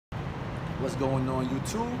What's going on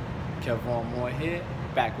YouTube? Kevon Moore here,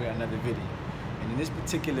 back with another video. And in this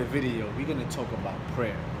particular video, we're going to talk about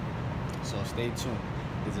prayer. So stay tuned.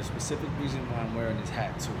 There's a specific reason why I'm wearing this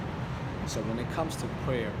hat too. So when it comes to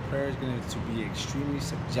prayer, prayer is going to be extremely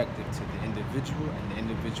subjective to the individual and the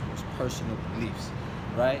individual's personal beliefs,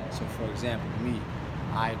 right? So for example, me,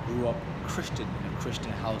 I grew up Christian in a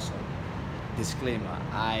Christian household. Disclaimer,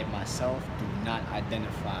 I myself do not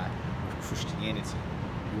identify with Christianity.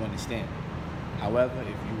 You understand? However, if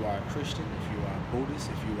you are a Christian, if you are a Buddhist,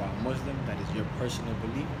 if you are a Muslim, that is your personal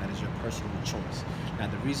belief, that is your personal choice. Now,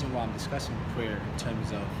 the reason why I'm discussing prayer in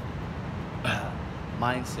terms of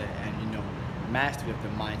mindset and, mastery of the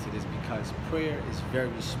mindset is because prayer is very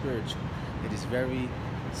spiritual. It is very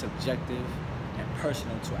subjective and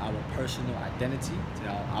personal to our personal identity, to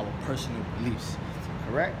our personal beliefs.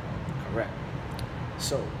 Correct? Correct.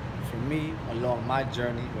 So, for me, along my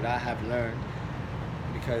journey, what I have learned,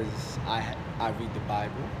 because I read the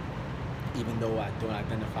Bible, even though I don't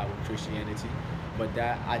identify with Christianity, but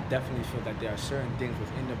that I definitely feel that there are certain things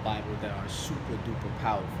within the Bible that are super duper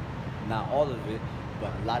powerful. Not all of it,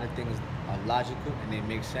 but a lot of things are logical and they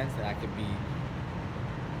make sense that can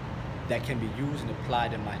be used and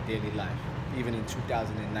applied in my daily life, even in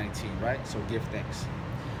 2019, right? So give thanks.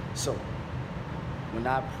 So when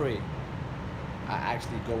I pray, I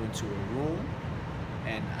actually go into a room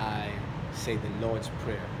and I say the Lord's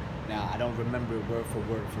Prayer. Now, I don't remember it word for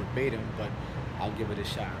word verbatim, but I'll give it a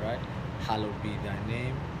shot, right? Hallowed be thy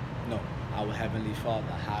name. No, our Heavenly Father,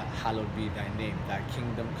 hallowed be thy name. Thy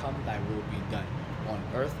kingdom come, thy will be done on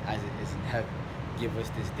earth as it is in heaven. Give us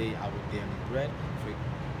this day our daily bread.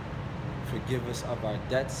 Forgive us of our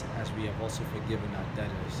debts as we have also forgiven our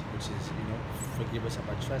debtors, which is, forgive us of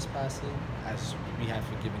our trespassing as we have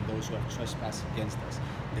forgiven those who have trespassed against us.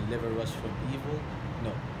 Deliver us from evil.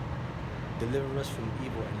 No. Deliver us from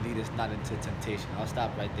evil and lead us not into temptation. I'll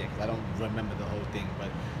stop right there because I don't remember the whole thing, but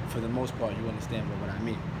for the most part, you understand what I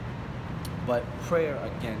mean. But prayer,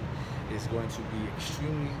 again, is going to be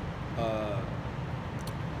extremely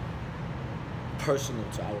personal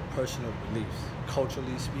to our personal beliefs.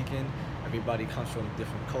 Culturally speaking, everybody comes from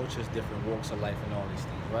different cultures, different walks of life, and all these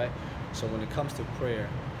things, right? So when it comes to prayer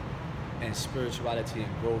and spirituality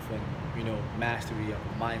and growth and, mastery of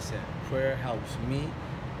mindset, prayer helps me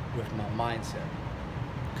with my mindset,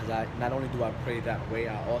 because not only do I pray that way,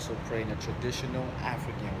 I also pray in a traditional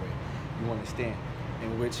African way, you understand,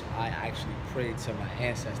 in which I actually pray to my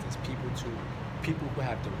ancestors, people who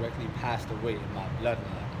have directly passed away in my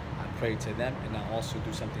bloodline. I pray to them, and I also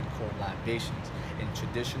do something called libations. In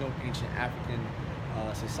traditional ancient African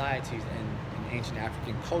societies and in ancient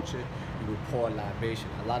African culture, we would pour a libation.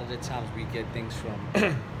 A lot of the times we get things from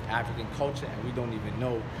African culture and we don't even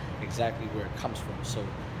know exactly where it comes from. So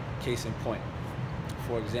case in point,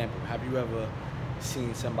 for example, have you ever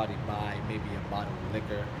seen somebody buy maybe a bottle of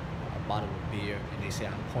liquor, a bottle of beer, and they say,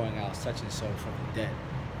 I'm pouring out such and so from the dead?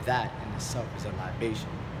 That in itself is a libation.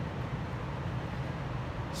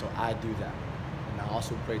 So I do that. And I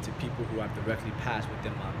also pray to people who have directly passed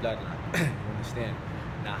within my bloodline. You understand?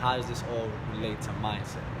 Now, how does this all relate to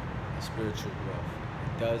mindset and spiritual growth?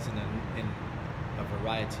 It does in a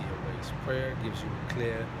variety of ways. Prayer gives you a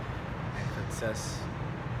clear and concise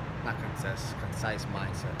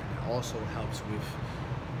mindset. And it also helps with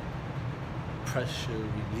pressure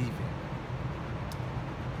relieving.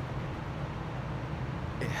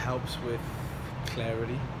 It helps with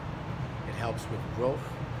clarity. It helps with growth.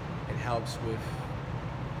 It helps with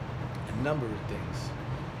a number of things,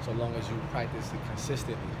 so long as you practice it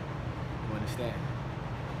consistently. You understand?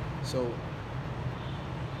 So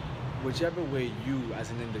whichever way you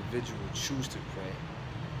as an individual choose to pray,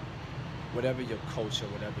 whatever your culture,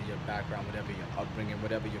 whatever your background, whatever your upbringing,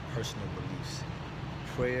 whatever your personal beliefs,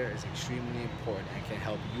 prayer is extremely important and can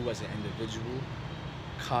help you as an individual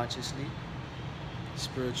consciously,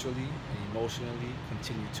 spiritually, and emotionally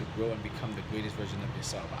continue to grow and become the greatest version of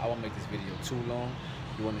yourself. I won't make this video too long,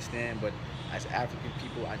 you understand, but as African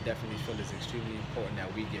people, I definitely feel it's extremely important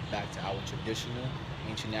that we get back to our traditional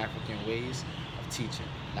ancient African ways of teaching,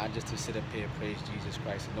 not just to sit up here and praise Jesus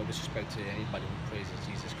Christ, and no disrespect to anybody who praises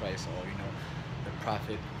Jesus Christ or the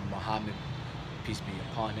Prophet Muhammad, peace be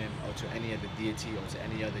upon him, or to any other deity or to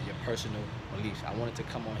any other your personal beliefs. I wanted to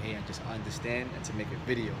come on here and just understand and to make a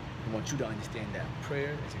video. I want you to understand that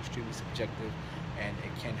prayer is extremely subjective and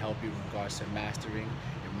it can help you in regards to mastering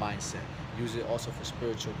your mindset. Use it also for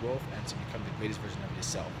spiritual growth and to become the greatest version of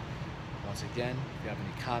yourself. Once again, if you have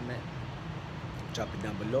any comment, drop it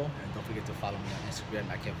down below, and don't forget to follow me on Instagram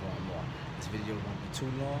at Kevon Moore. This video won't be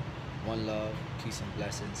too long. One love, peace and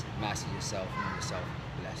blessings. Master yourself, know yourself,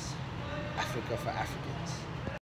 bless. Africa for Africans.